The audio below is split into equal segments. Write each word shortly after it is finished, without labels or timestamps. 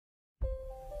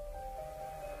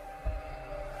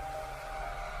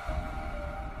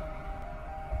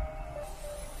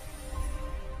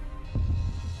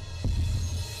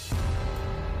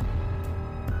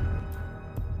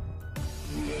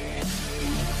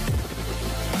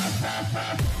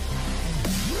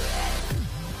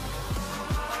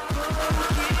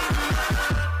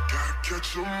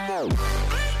Hello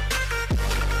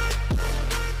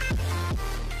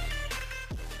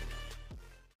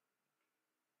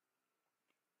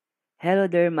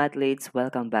there, mathletes!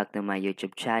 Welcome back to my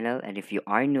YouTube channel. And if you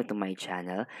are new to my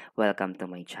channel, welcome to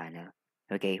my channel.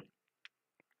 Okay,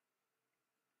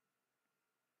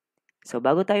 so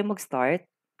bago tayo mag-start,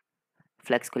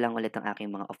 flex ko lang ulit ang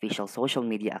aking mga official social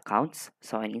media accounts.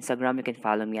 So on Instagram, you can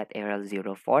follow me at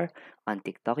Errol04. On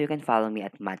TikTok, you can follow me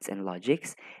at Maths and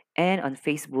Logics. And on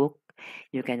Facebook,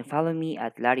 you can follow me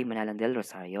at Larry Manalang del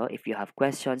Rosario. If you have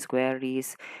questions,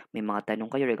 queries, may mga tanong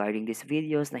kayo regarding these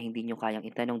videos na hindi nyo kayang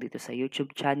itanong dito sa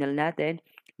YouTube channel natin,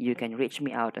 you can reach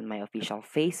me out on my official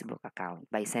Facebook account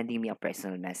by sending me a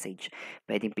personal message.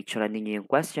 Pwedeng picturean ninyo yung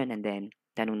question and then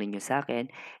tanong ninyo sa akin.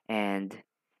 And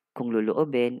kung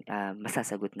luluobin,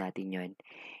 masasagot natin yon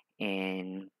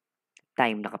and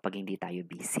time na kapag hindi tayo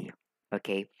busy.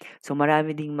 Okay? So,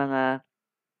 marami ding mga,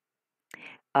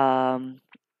 um,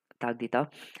 tawag dito,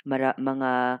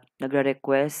 mga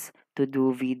nagre-request to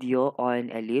do video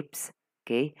on Ellipse.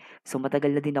 Okay? So,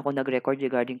 matagal na din ako nag-record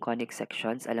regarding conic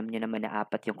sections. Alam niyo naman na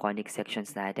 4 yung conic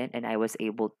sections natin and I was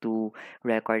able to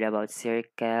record about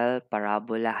circle,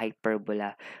 parabola,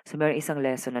 hyperbola. So, meron isang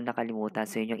lesson na nakalimutan.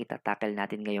 So, yun yung itatakal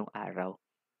natin ngayong araw.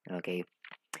 Okay?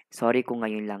 Sorry kung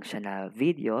ngayon lang siya na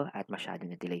video at masyado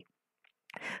na delay.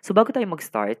 So, bago tayo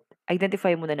mag-start,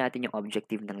 identify muna natin yung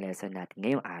objective ng lesson natin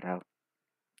ngayong araw.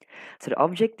 So, the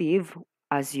objective,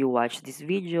 as you watch this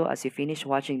video, as you finish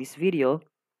watching this video,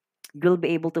 you'll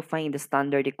be able to find the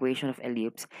standard equation of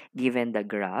ellipse given the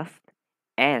graph,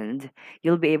 and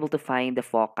you'll be able to find the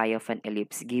foci of an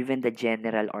ellipse given the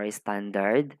general or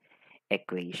standard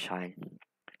equation.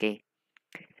 Okay?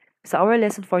 So our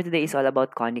lesson for today is all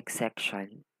about conic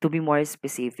section. To be more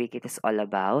specific, it is all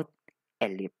about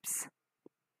ellipse.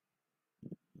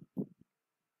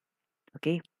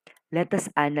 Okay? Let us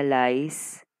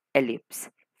analyze ellipse.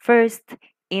 First,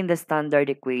 in the standard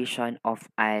equation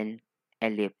of an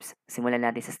ellipse. Simulan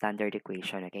natin sa standard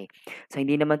equation, okay? So,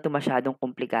 hindi naman ito masyadong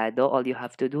komplikado. All you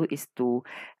have to do is to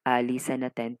listen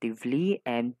attentively,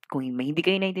 and kung hindi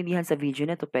kayo naintindihan sa video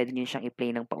na to, pwede nyo siyang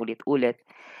i-play ng paulit-ulit.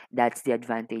 That's the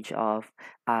advantage of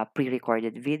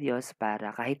pre-recorded videos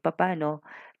para kahit papano,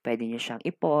 pwede nyo siyang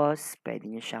i-pause, pwede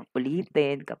nyo siyang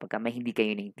ulitin kapag may hindi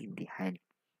kayo naintindihan.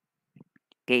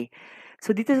 Okay?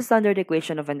 So, dito sa standard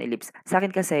equation of an ellipse, sa akin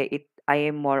kasi, I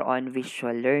am more on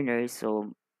visual learner.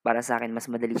 So, para sa akin, mas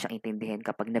madali siyang intindihin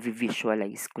kapag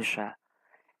na-visualize ko siya.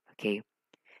 Okay?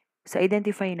 So,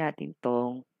 identify natin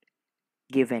tong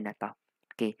given na to.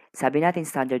 Okay? Sabi natin,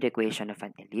 standard equation of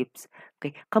an ellipse.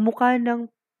 Okay? Kamukha ng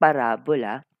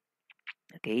parabola,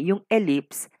 okay? Yung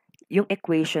ellipse, yung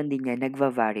equation din niya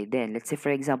nagva-vary din. Let's say,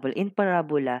 for example, in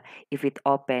parabola, if it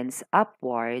opens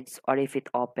upwards or if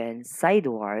it opens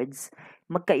sidewards,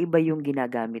 magkaiba yung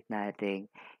ginagamit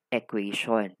nating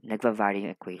equation. Nagva-vary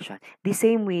yung equation. The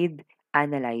same with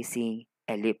analyzing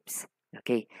ellipse.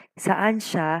 Okay. Saan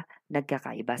siya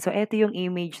nagkakaiba? So, ito yung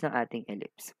image ng ating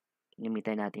ellipse.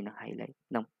 Gamitan natin ng highlight,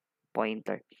 ng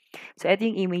pointer. So, ito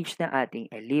yung image ng ating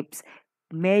ellipse.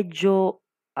 Medyo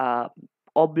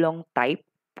oblong type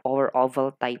or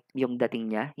oval type yung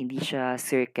dating niya. Hindi siya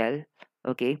circle.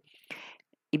 Okay?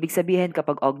 Ibig sabihin,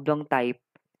 kapag oblong type,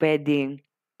 pwedeng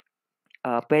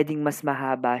mas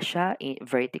mahaba siya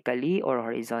vertically or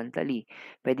horizontally.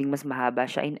 Pwedeng mas mahaba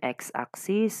siya in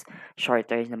x-axis,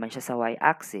 shorter naman siya sa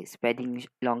y-axis. Pwedeng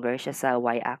longer siya sa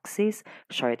y-axis,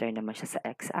 shorter naman siya sa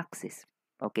x-axis.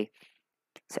 Okay.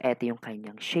 So, eto yung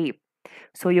kanyang shape.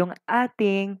 So, yung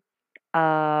ating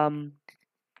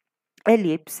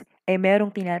ellipse ay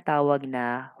merong tinatawag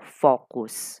na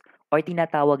focus or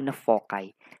tinatawag na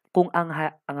foci. Kung ang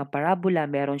parabola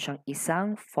meron siyang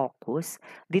isang focus,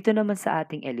 dito naman sa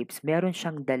ating ellipse meron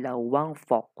siyang dalawang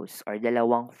focus or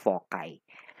dalawang foci.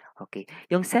 Okay.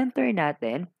 Yung center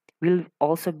natin will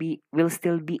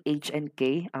still be h and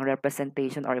k. Ang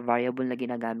representation or variable na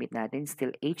ginagamit natin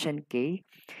still h and k.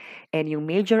 And yung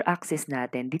major axis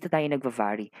natin, dito tayo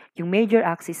nagva-vary. Yung major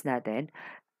axis natin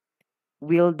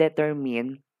will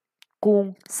determine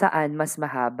kung saan mas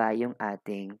mahaba yung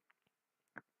ating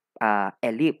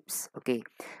ellipse. Okay.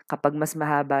 Kapag mas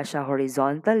mahaba siya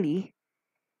horizontally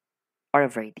or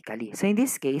vertically. So, in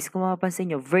this case, kung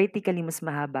mapapansin nyo, vertically mas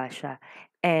mahaba siya.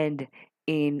 And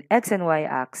in x and y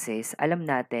axis, alam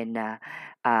natin na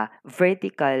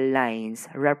vertical lines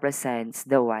represents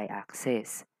the y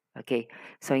axis. Okay.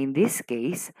 So, in this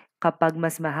case, kapag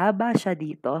mas mahaba siya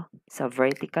dito sa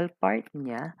vertical part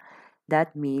niya,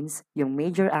 that means yung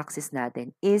major axis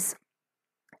natin is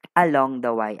along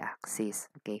the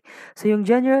y-axis. Okay? So, yung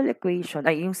general equation,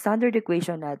 yung standard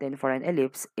equation natin for an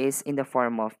ellipse is in the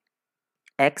form of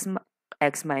x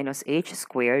x minus h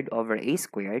squared over a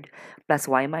squared plus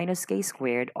y minus k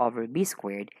squared over b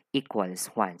squared equals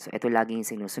 1. So, ito laging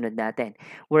sinusunod natin.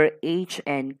 Where h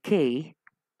and k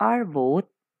are both,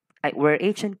 where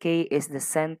h and k is the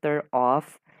center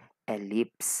of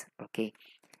ellipse. Okay?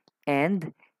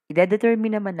 And,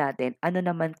 i-determine naman natin ano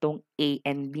naman tong a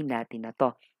and b natin na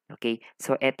to. Okay?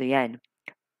 So, ito yan.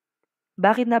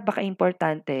 Bakit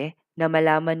napaka-importante na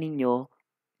malaman ninyo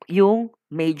yung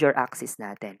major axis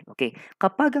natin? Okay,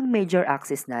 kapag ang major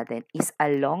axis natin is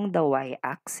along the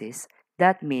y-axis,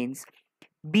 that means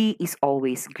B is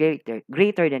always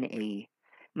greater than A.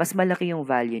 Mas malaki yung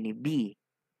value ni B,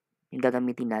 yung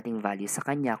gagamitin nating value sa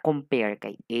kanya compare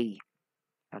kay A.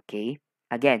 Okay?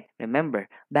 Again, remember,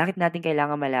 bakit natin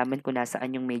kailangan malaman kung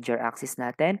nasaan yung major axis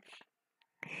natin?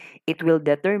 It will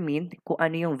determine kung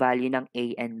ano yung value ng A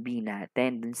and B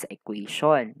natin dun sa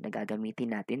equation na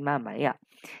gagamitin natin mamaya.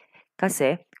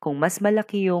 Kasi, kung mas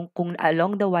malaki yung, kung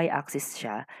along the y-axis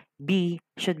siya, B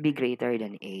should be greater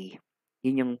than A.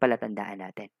 Yun yung palatandaan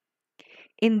natin.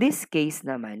 In this case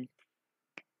naman,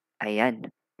 ayan,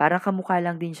 parang kamukha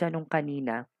lang din siya nung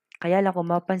kanina. Kaya lang kung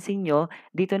mapansin nyo,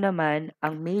 dito naman,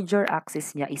 ang major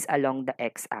axis niya is along the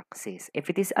x-axis. If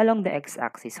it is along the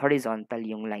x-axis, horizontal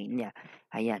yung line niya.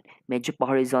 Ayan, medyo pa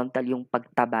horizontal yung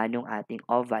pagtaba ng ating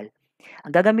oval. Ang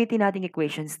gagamitin nating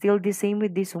equation, still the same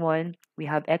with this one. We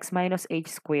have x minus h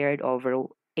squared over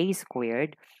a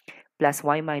squared plus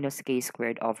y minus k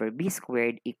squared over b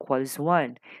squared equals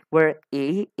 1, where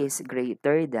a is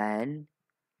greater than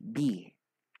b.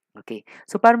 Okay.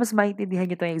 So, para mas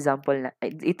maintindihan nyo itong example na,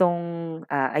 itong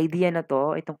idea na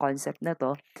to, itong concept na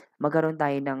to, magkaroon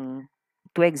tayo ng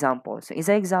two examples. So,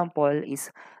 isang example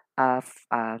is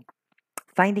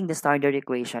finding the standard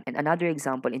equation and another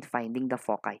example in finding the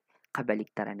foci.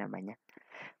 Kabaliktaran naman niya.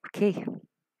 Okay.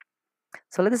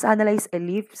 So, let us analyze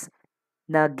ellipse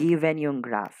na given yung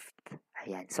graph.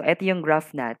 Ayan. So, ito yung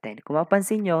graph natin. Kung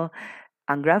mapansin nyo,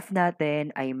 ang graph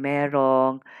natin ay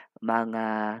merong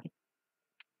mga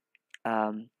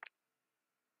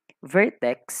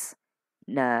vertex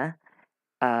na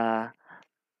 4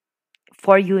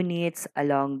 units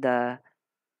along the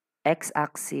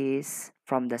x-axis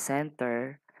from the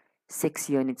center,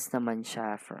 6 units naman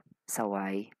siya sa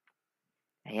y.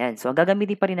 Ayan. So, ang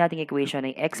gagamitin pa rin nating equation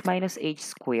ay x minus h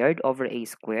squared over a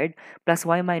squared plus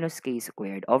y minus k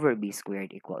squared over b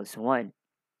squared equals 1.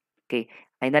 Okay.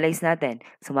 Analyze natin.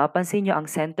 So, mapansin nyo, ang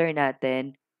center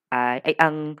natin ay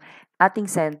ang ating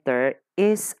center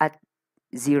is at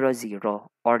 0, 0.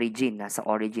 Origin. Nasa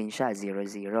origin siya. 0,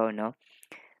 0, no?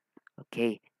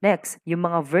 Okay. Next, yung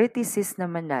mga vertices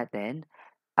naman natin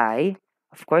ay,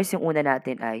 of course, yung una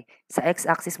natin ay, sa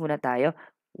x-axis muna tayo,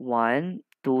 1,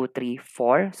 2, 3,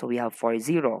 4. So, we have 4,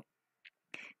 0.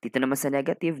 Dito naman sa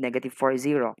negative, negative 4,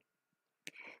 0.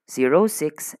 0,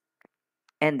 6,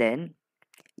 and then,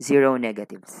 0,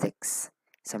 negative 6.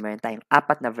 So, meron tayong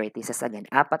 4 na vertices. Again,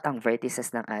 4 ang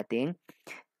vertices ng ating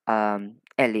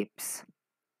ellipse.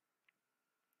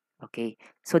 Okay.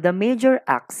 So, the major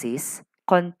axis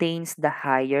contains the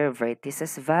higher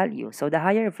vertices value. So, the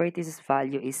higher vertices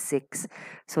value is 6.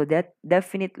 So, that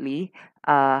definitely,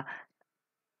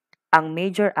 ang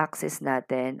major axis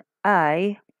natin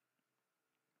ay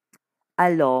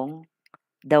along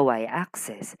the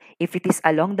y-axis. If it is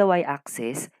along the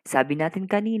y-axis, sabi natin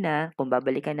kanina, kung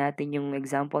babalikan natin yung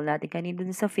example natin kanina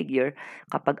sa figure,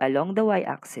 kapag along the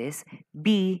y-axis,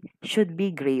 B should be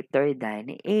greater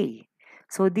than A.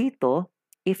 So dito,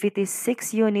 if it is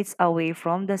 6 units away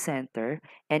from the center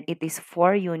and it is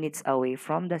 4 units away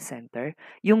from the center,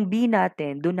 yung B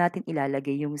natin, doon natin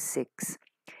ilalagay yung 6.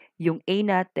 Yung A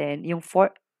natin, yung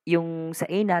sa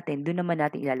A natin, doon naman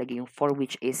natin ilalagay yung 4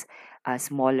 which is a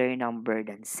smaller number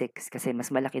than 6 kasi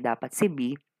mas malaki dapat si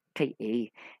B kay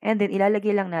A. And then,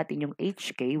 ilalagay lang natin yung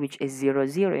HK which is 0,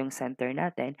 0 yung center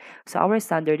natin. So, our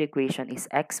standard equation is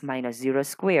x minus 0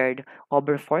 squared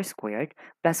over 4 squared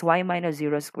plus y minus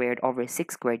 0 squared over 6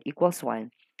 squared equals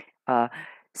 1.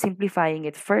 Simplifying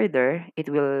it further, it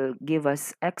will give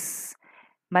us x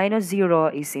minus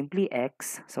 0 is simply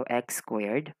x, so x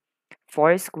squared.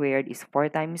 4 squared is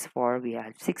 4 times 4, we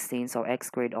have 16, so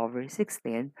x squared over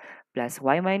 16, plus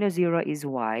y minus 0 is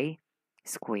y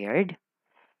squared,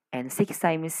 and 6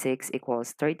 times 6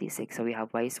 equals 36, so we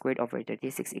have y squared over 36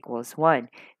 equals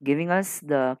 1, giving us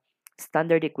the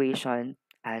standard equation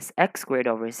as x squared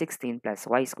over 16 plus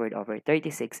y squared over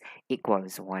 36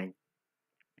 equals 1.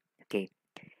 Okay.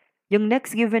 Yung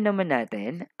next given naman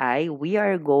natin ay we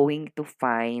are going to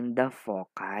find the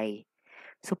foci.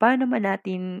 So, paano naman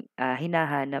natin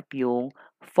hinahanap yung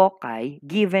foci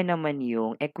given naman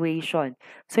yung equation.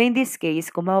 So, in this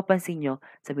case, kung mapapansin nyo,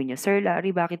 sabihin nyo, Sir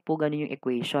Larry, bakit po ganun yung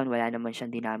equation? Wala naman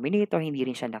siyang denominator, hindi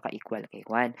rin siya naka-equal kay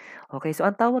 1. Okay, so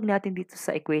ang tawag natin dito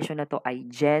sa equation na to ay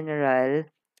general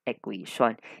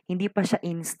equation. Hindi pa siya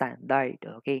in standard.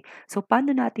 Okay, so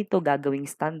paano natin to gagawing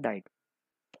standard?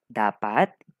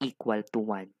 Dapat equal to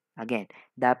 1. Again,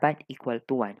 dapat equal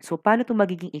to 1. So, paano ito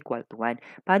magiging equal to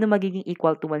 1? Paano magiging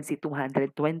equal to 1 si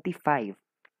 225?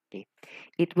 Okay.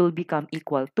 It will become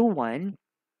equal to 1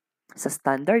 sa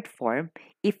standard form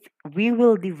if we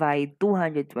will divide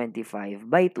 225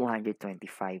 by 225.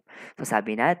 So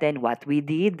sabi natin, what we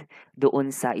did doon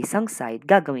sa isang side,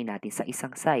 gagawin natin sa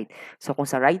isang side. So kung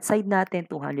sa right side natin,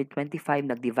 225,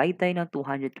 nag-divide tayo ng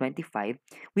 225,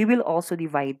 we will also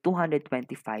divide 225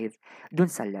 doon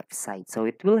sa left side. So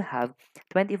it will have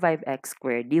 25x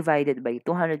squared divided by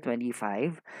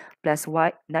 225 plus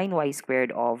 9y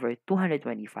squared over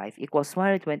 225 equals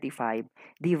 125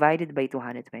 divided by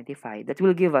 225. That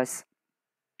will give us,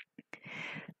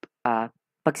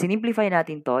 pag sinimplify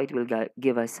natin to, it will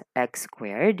give us x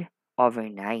squared over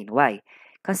 9. Why?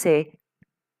 Kasi,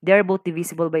 they are both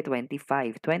divisible by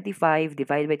 25. 25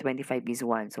 divided by 25 is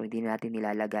 1. So, hindi natin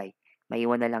nilalagay.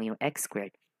 Maiwan na lang yung x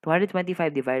squared.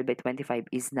 225 divided by 25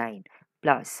 is 9.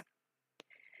 Plus,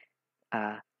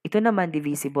 ito naman,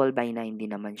 divisible by 9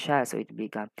 din naman siya. So, it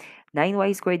become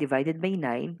 9y squared divided by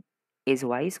 9 is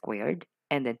y squared.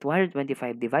 And then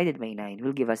 225 divided by 9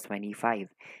 will give us 25.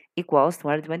 Equals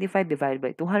 225 divided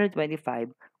by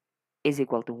 225 is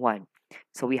equal to 1.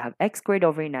 So, we have x squared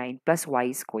over 9 plus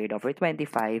y squared over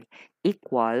 25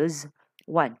 equals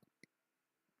 1.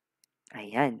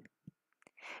 Ayan.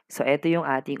 So, ito yung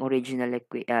ating original,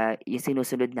 yung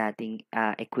sinusunod nating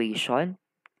equation.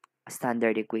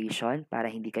 Standard equation para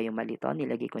hindi kayo malito.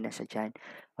 Nilagay ko na siya dyan.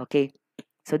 Okay.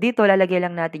 So, dito, lalagay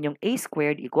lang natin yung a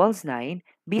squared equals 9,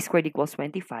 b squared equals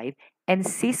 25, and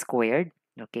c squared.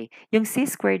 Okay. Yung c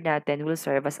squared natin will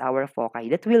serve as our foci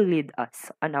that will lead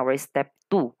us on our step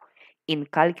 2 in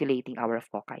calculating our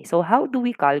foci. So, how do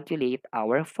we calculate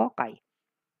our foci?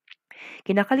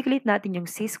 Kinakalculate natin yung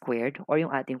c squared or yung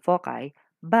ating foci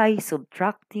by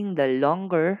subtracting the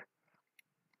longer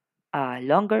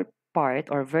part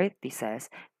or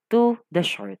vertices to the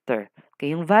shorter.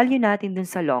 Okay, yung value natin dun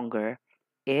sa longer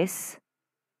is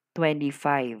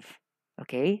 25.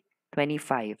 Okay?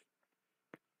 25.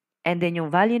 And then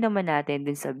yung value naman natin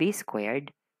dun sa b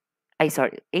squared, a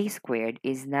squared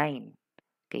is 9.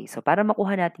 Okay, so para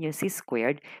makuha natin yung c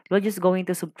squared, we're just going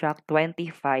to subtract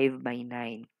 25 by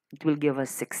 9. It will give us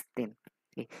 16.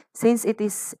 Okay. Since it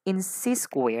is in c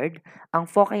squared, ang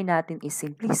foci natin is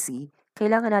simply c,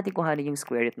 kailangan natin kuhanin yung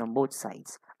square root ng both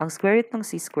sides. Ang square root ng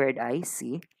c squared ay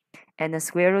c, and the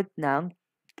square root ng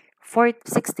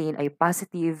 16 ay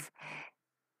positive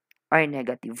or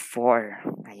negative 4.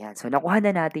 Ayan. So, nakuha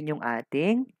na natin yung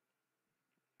ating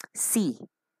c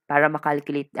para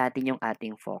makalculate natin yung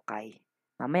ating foci.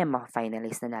 Mamaya,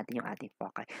 ma-finalize na natin yung ating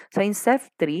foci. So, in step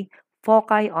 3,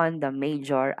 foci on the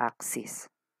major axis.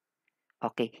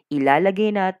 Okay,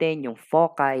 ilalagay natin yung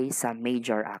foci sa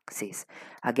major axis.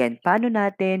 Again, paano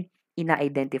natin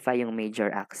ina-identify yung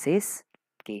major axis?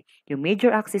 Okay, yung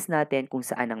major axis natin kung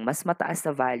saan ang mas mataas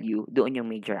na value, doon yung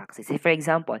major axis. For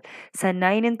example, sa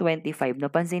 9 and 25,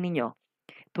 napansin niyo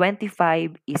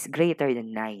 25 is greater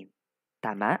than 9.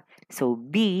 Tama? So,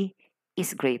 B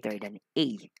is greater than A.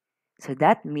 So,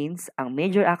 that means ang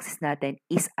major axis natin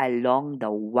is along the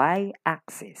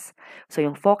y-axis. So,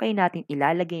 yung foci natin,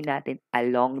 ilalagay natin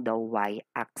along the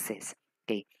y-axis.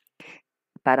 Okay.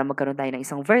 Para magkaroon tayo ng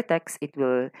isang vertex,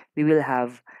 we will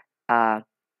have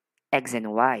x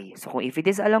and y. So, if it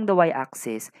is along the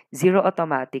y-axis, 0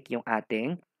 automatic yung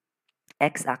ating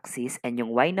x-axis and yung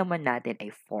y naman natin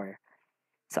ay 4.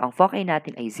 So, ang foci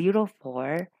natin ay 0,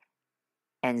 4,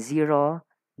 and 0,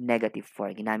 negative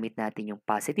 4. Ginamit natin yung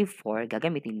positive 4,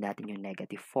 gagamitin natin yung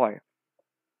negative 4.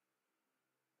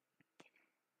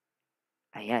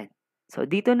 Ayan. So,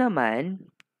 dito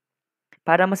naman,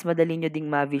 para mas madali nyo ding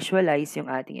ma-visualize yung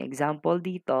ating example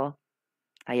dito,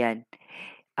 ayan,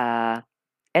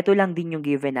 ito lang din yung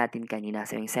given natin kanina.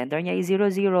 So, yung center niya ay 0,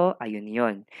 0, ayun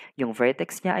yun. Yung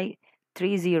vertex niya ay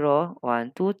 3, 0,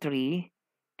 1, 2, 3,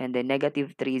 and then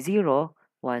negative 3, 0,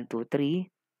 1, 2, 3.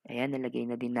 Ayan, nalagay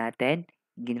na din natin.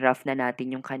 Ginraph na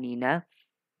natin yung kanina.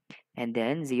 And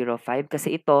then, 0, 5.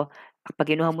 Kasi ito, pag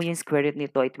kinuha mo yung square root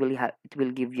nito, it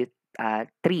will give you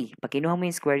 3. Pag kinuha mo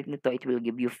yung square root nito, it will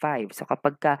give you 5. So,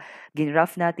 kapag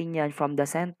ginraph natin yan from the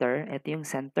center, ito yung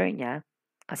center niya.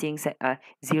 Kasi yung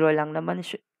 0 lang naman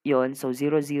yun. So,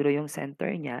 0, 0 yung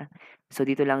center niya. So,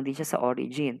 dito lang din siya sa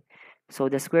origin. So,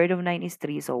 the square root of 9 is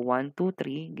 3. So, 1, 2,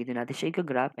 3. Gito natin siya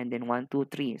i-graph. And then, 1, 2,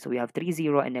 3. So, we have 3,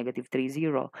 0 and negative 3,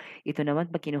 0. Ito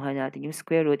naman, pag kinuha natin yung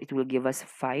square root, it will give us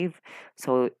 5.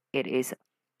 So, it is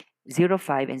 0,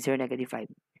 5 and 0, negative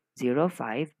 5. 0,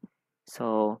 5.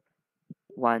 So,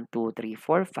 1, 2, 3,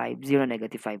 4, 5. 0,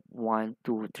 negative 5. 1,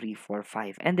 2, 3, 4,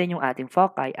 5. And then, yung ating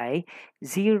foci ay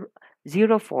 0,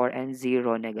 0, 4 and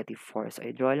 0, negative 4. So,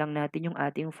 i-draw lang natin yung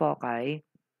ating foci.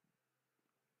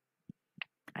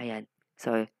 Ayan.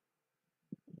 So,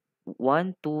 1,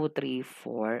 2, 3,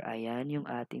 4. Ayan yung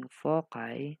ating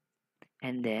foci.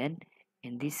 And then,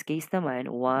 in this case naman,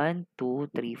 1,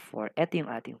 2, 3, 4. Ito yung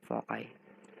ating foci.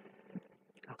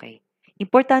 Okay.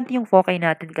 Importante yung foci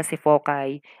natin kasi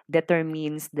foci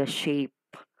determines the shape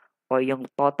or yung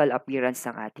total appearance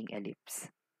ng ating ellipse.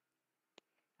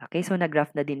 Okay, so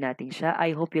nag-graph na din natin siya.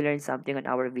 I hope you learned something on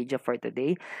our video for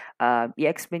today.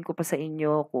 I-explain ko pa sa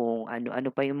inyo kung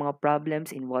ano-ano pa yung mga problems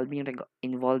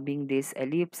involving this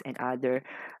ellipse and other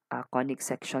conic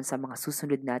sections sa mga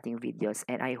susunod nating videos.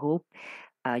 And I hope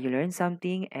you learned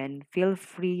something and feel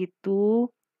free to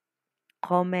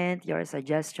comment your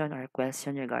suggestion or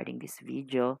question regarding this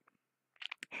video.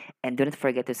 And do not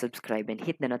forget to subscribe and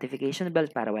hit the notification bell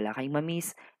para wala kayong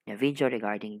ma-miss na video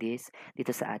regarding this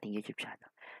dito sa ating YouTube channel.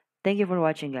 Thank you for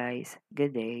watching, guys.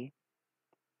 Good day.